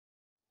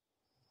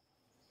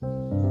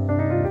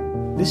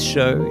This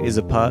show is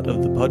a part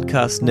of the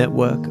podcast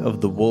network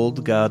of the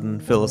Walled Garden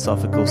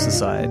Philosophical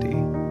Society,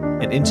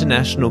 an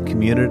international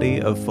community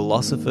of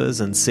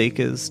philosophers and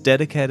seekers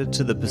dedicated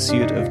to the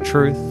pursuit of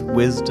truth,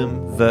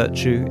 wisdom,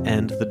 virtue,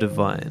 and the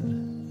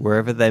divine,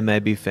 wherever they may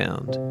be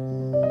found.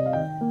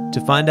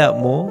 To find out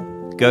more,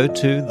 go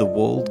to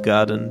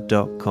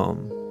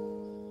thewalledgarden.com.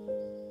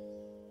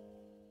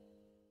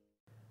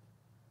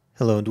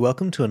 Hello and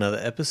welcome to another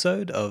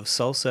episode of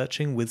Soul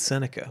Searching with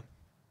Seneca.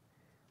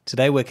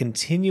 Today we're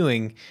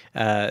continuing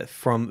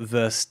from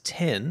verse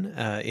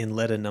 10 in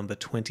letter number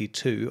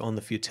 22 on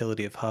the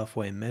futility of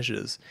halfway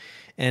measures.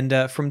 And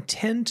from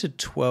 10 to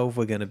 12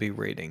 we're going to be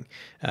reading.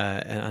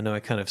 And I know I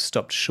kind of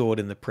stopped short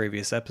in the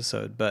previous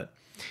episode, but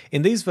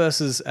in these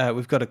verses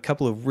we've got a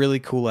couple of really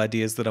cool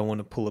ideas that I want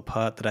to pull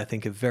apart that I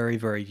think are very,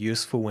 very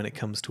useful when it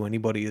comes to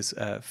anybody's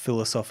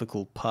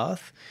philosophical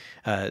path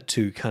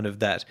to kind of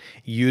that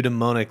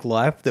eudaimonic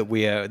life that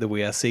we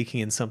are seeking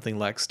in something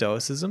like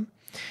Stoicism.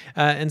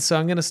 And so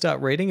I'm going to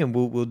start reading and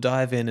we'll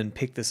dive in and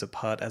pick this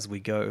apart as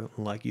we go,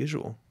 like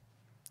usual.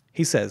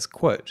 He says,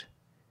 quote,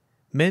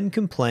 "Men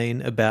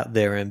complain about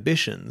their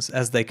ambitions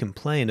as they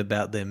complain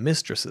about their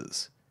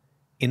mistresses.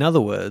 In other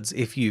words,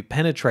 if you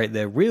penetrate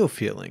their real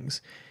feelings,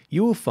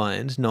 you will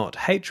find not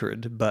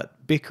hatred,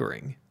 but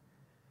bickering.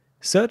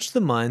 Search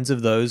the minds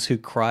of those who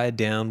cry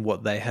down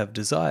what they have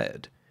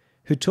desired,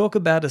 who talk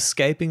about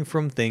escaping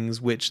from things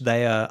which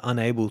they are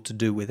unable to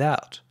do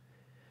without.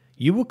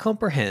 You will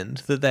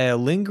comprehend that they are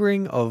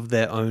lingering of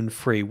their own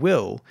free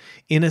will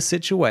in a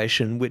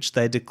situation which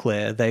they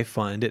declare they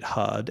find it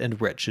hard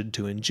and wretched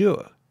to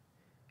endure.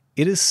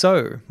 It is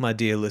so, my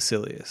dear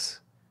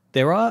Lucilius.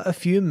 There are a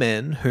few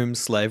men whom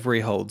slavery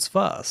holds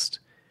fast,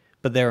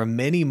 but there are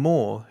many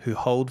more who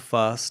hold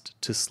fast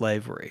to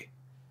slavery."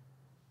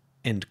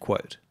 End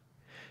quote.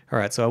 All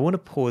right, so I want to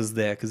pause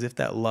there because if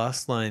that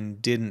last line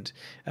didn't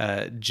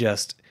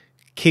just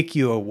kick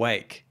you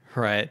awake,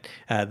 right,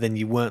 then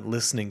you weren't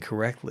listening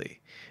correctly.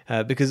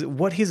 Because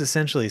what he's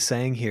essentially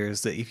saying here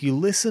is that if you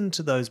listen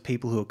to those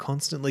people who are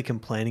constantly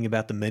complaining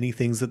about the many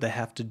things that they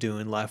have to do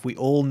in life, we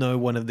all know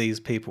one of these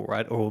people,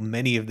 right? Or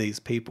many of these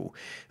people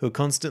who are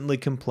constantly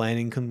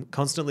complaining,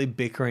 constantly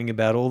bickering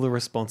about all the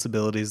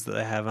responsibilities that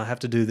they have. I have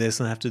to do this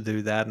and I have to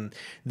do that, and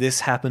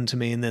this happened to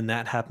me and then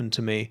that happened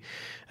to me.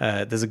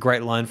 There's a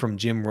great line from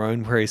Jim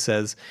Rohn where he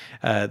says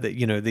that,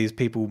 these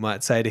people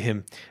might say to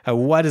him,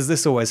 why does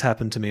this always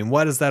happen to me? And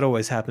why does that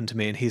always happen to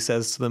me? And he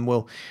says to them,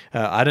 well,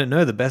 I don't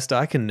know. The best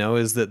I can know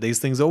is that these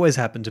things always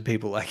happen to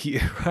people like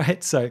you,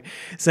 right? So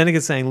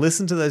Seneca's saying,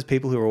 listen to those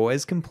people who are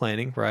always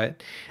complaining,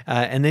 right?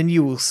 And then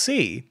you will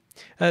see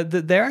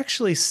that they're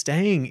actually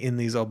staying in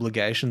these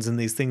obligations and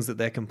these things that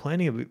they're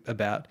complaining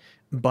about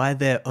by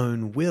their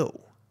own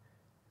will.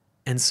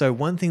 And so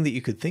one thing that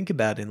you could think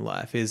about in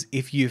life is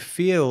if you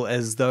feel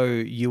as though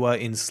you are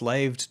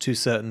enslaved to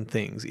certain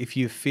things, if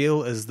you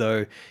feel as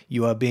though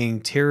you are being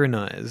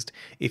tyrannized,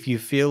 if you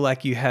feel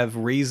like you have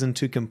reason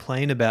to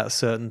complain about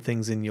certain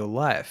things in your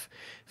life,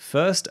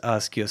 first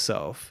ask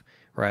yourself,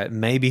 right,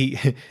 maybe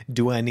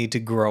do I need to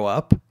grow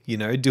up?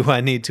 Do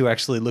I need to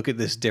actually look at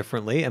this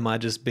differently? Am I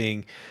just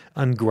being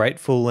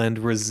ungrateful and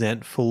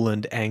resentful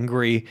and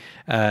angry,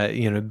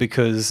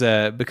 because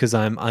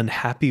I'm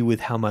unhappy with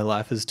how my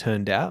life has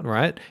turned out,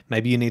 right?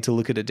 Maybe you need to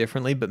look at it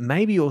differently, but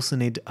maybe you also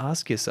need to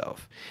ask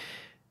yourself,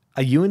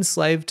 are you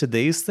enslaved to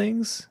these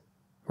things?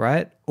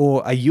 Right?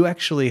 Or are you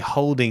actually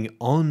holding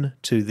on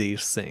to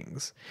these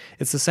things?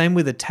 It's the same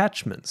with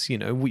attachments.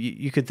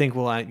 You could think,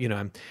 well,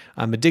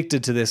 I'm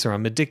addicted to this or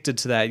I'm addicted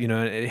to that.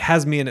 It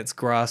has me in its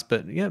grasp.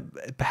 But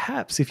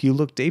perhaps if you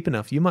look deep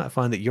enough, you might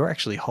find that you're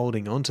actually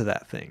holding on to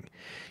that thing.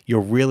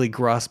 You're really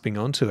grasping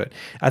onto it.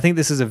 I think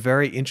this is a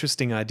very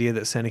interesting idea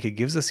that Seneca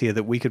gives us here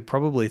that we could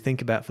probably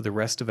think about for the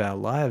rest of our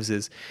lives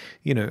is,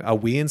 are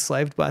we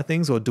enslaved by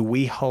things or do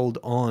we hold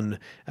on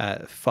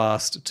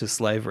fast to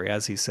slavery,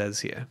 as he says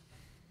here?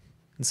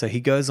 And so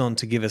he goes on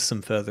to give us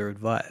some further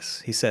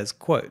advice. He says,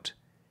 quote,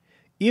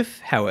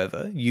 "If,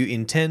 however, you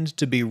intend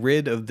to be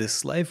rid of this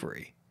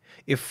slavery,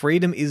 if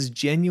freedom is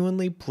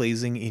genuinely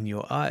pleasing in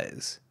your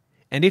eyes,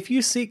 and if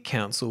you seek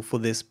counsel for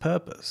this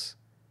purpose,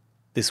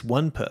 this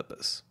one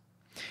purpose,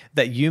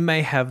 that you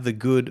may have the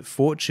good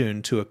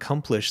fortune to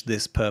accomplish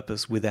this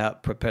purpose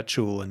without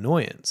perpetual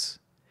annoyance,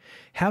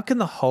 how can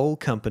the whole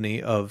company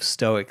of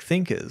Stoic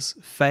thinkers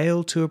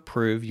fail to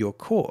approve your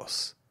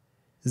course?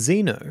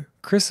 Zeno,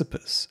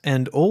 Chrysippus,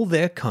 and all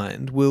their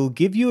kind will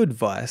give you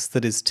advice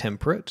that is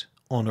temperate,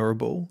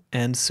 honourable,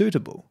 and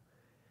suitable.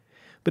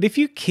 But if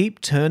you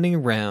keep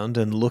turning round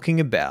and looking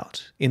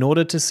about in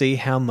order to see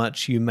how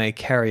much you may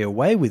carry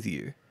away with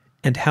you,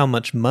 and how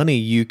much money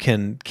you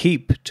can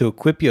keep to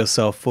equip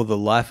yourself for the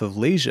life of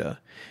leisure,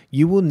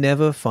 you will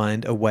never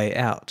find a way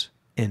out."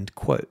 End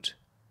quote.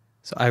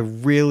 So I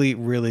really,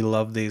 really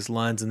love these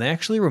lines, and they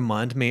actually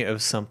remind me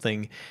of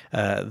something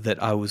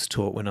that I was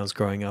taught when I was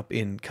growing up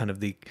in kind of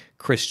the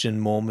Christian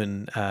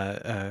Mormon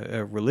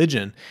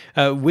religion,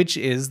 which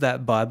is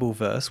that Bible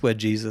verse where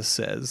Jesus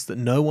says that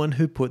no one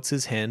who puts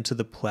his hand to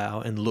the plow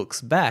and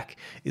looks back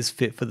is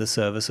fit for the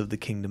service of the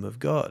kingdom of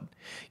God.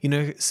 You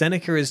know,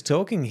 Seneca is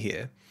talking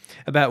here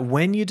about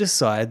when you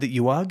decide that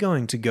you are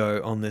going to go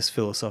on this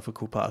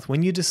philosophical path,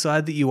 when you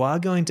decide that you are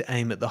going to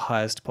aim at the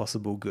highest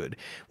possible good,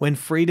 when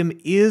freedom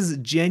is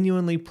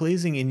genuinely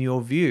pleasing in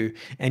your view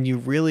and you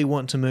really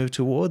want to move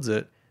towards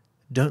it,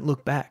 don't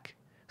look back.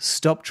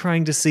 Stop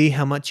trying to see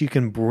how much you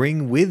can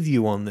bring with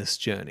you on this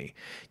journey.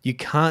 You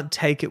can't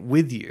take it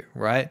with you,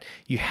 right?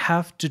 You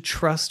have to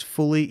trust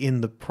fully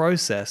in the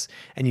process,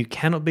 and you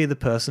cannot be the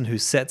person who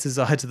sets his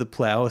eye to the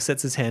plow or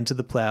sets his hand to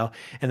the plow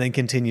and then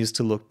continues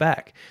to look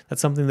back.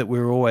 That's something that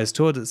we're always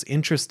taught. It's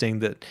interesting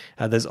that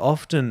there's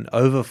often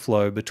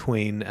overflow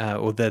between,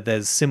 or that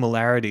there's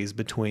similarities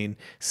between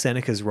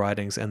Seneca's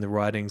writings and the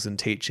writings and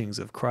teachings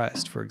of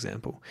Christ, for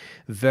example.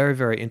 Very,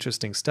 very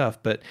interesting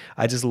stuff. But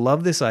I just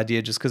love this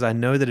idea just because I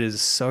know that it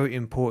is so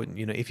important.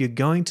 You know, if you're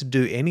going to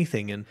do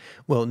anything, and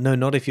well, no,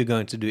 not if you're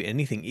going to do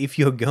anything, if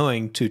you're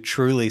going to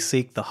truly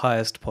seek the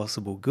highest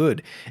possible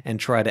good and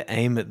try to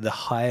aim at the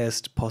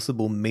highest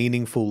possible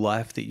meaningful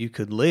life that you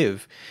could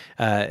live,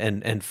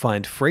 and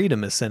find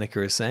freedom, as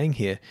Seneca is saying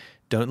here,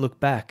 don't look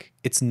back.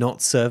 It's not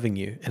serving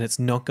you, and it's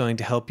not going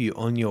to help you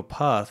on your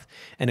path,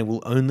 and it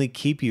will only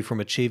keep you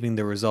from achieving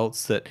the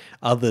results that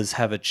others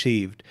have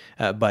achieved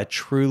by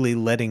truly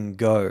letting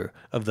go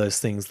of those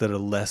things that are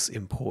less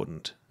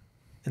important.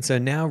 And so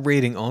now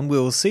reading on, we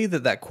will see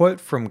that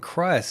quote from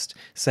Christ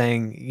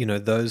saying, you know,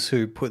 those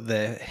who put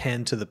their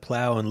hand to the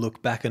plow and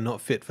look back are not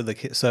fit for the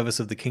service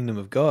of the kingdom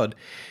of God.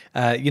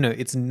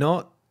 It's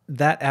not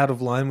that out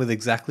of line with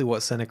exactly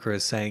what Seneca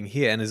is saying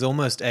here, and is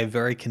almost a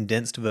very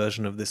condensed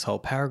version of this whole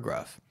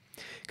paragraph.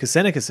 Because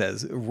Seneca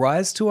says,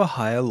 "Rise to a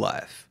higher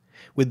life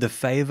with the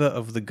favor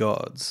of the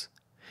gods.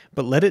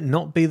 But let it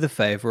not be the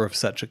favour of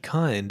such a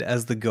kind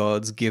as the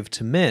gods give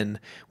to men,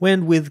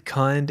 when with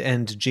kind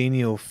and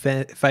genial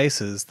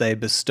faces they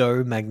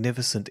bestow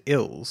magnificent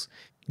ills,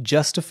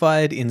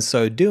 justified in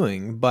so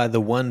doing by the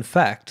one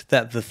fact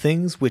that the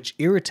things which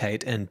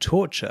irritate and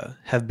torture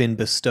have been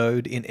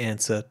bestowed in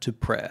answer to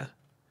prayer."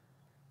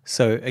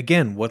 So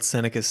again, what's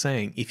Seneca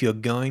saying? If you're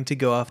going to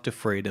go after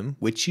freedom,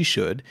 which you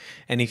should,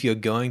 and if you're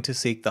going to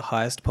seek the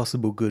highest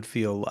possible good for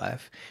your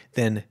life,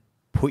 then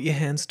put your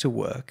hands to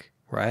work,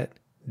 right?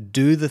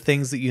 Do the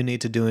things that you need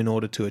to do in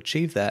order to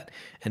achieve that,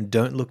 and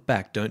don't look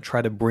back. Don't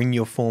try to bring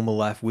your former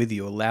life with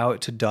you. Allow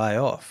it to die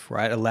off,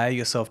 right? Allow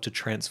yourself to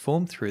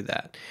transform through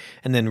that,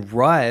 and then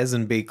rise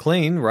and be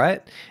clean,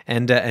 right?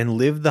 And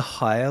live the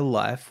higher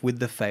life with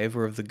the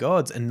favor of the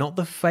gods, and not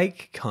the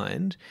fake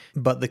kind,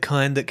 but the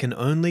kind that can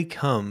only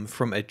come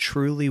from a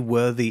truly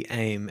worthy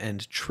aim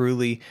and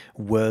truly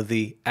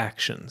worthy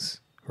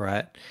actions.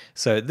 Right,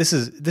 so this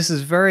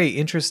is very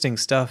interesting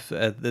stuff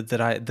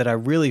that I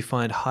really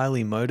find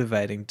highly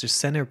motivating. Just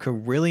Seneca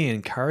really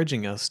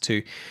encouraging us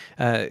to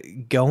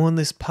go on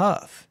this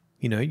path.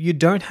 You know, you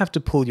don't have to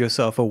pull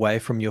yourself away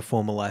from your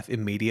former life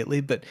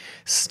immediately, but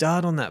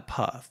start on that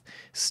path.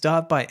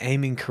 Start by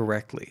aiming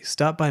correctly.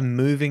 Start by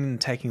moving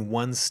and taking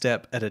one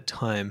step at a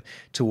time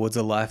towards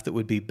a life that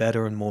would be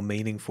better and more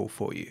meaningful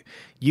for you.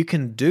 You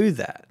can do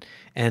that.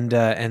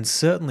 And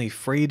certainly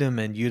freedom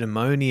and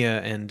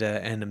eudaimonia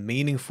and a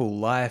meaningful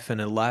life, and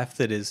a life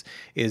that is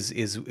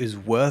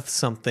worth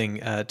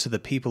something to the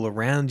people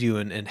around you,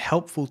 and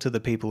helpful to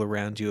the people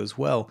around you as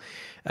well.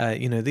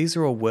 These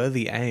are all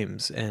worthy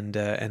aims, and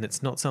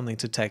it's not something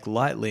to take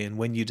lightly. And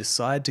when you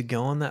decide to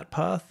go on that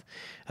path,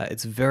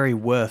 it's very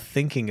worth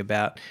thinking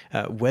about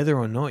whether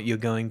or not you're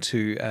going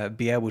to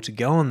be able to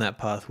go on that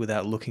path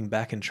without looking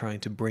back and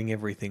trying to bring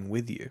everything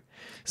with you.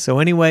 So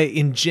anyway,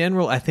 in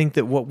general, I think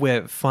that what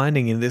we're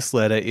finding in this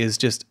letter is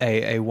just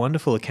a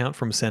wonderful account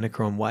from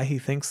Seneca on why he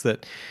thinks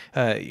that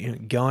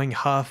going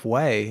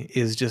halfway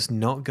is just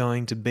not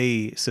going to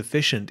be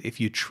sufficient if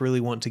you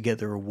truly want to get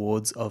the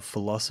rewards of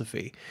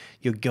philosophy.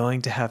 You're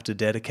going to have to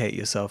dedicate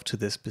yourself to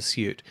this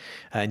pursuit,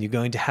 and you're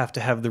going to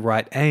have the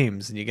right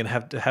aims, and you're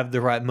going to have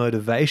the right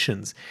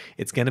motivations.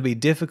 It's going to be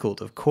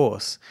difficult, of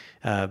course,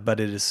 but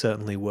it is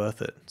certainly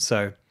worth it.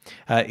 So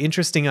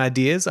interesting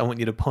ideas. I want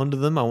you to ponder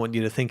them. I want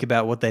you to think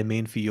about what they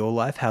mean for your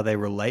life, how they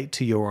relate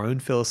to your own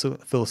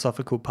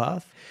philosophical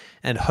path.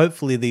 And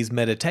hopefully these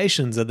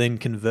meditations are then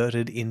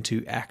converted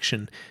into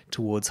action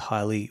towards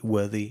highly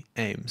worthy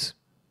aims.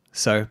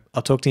 So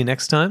I'll talk to you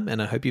next time,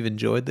 and I hope you've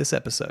enjoyed this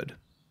episode.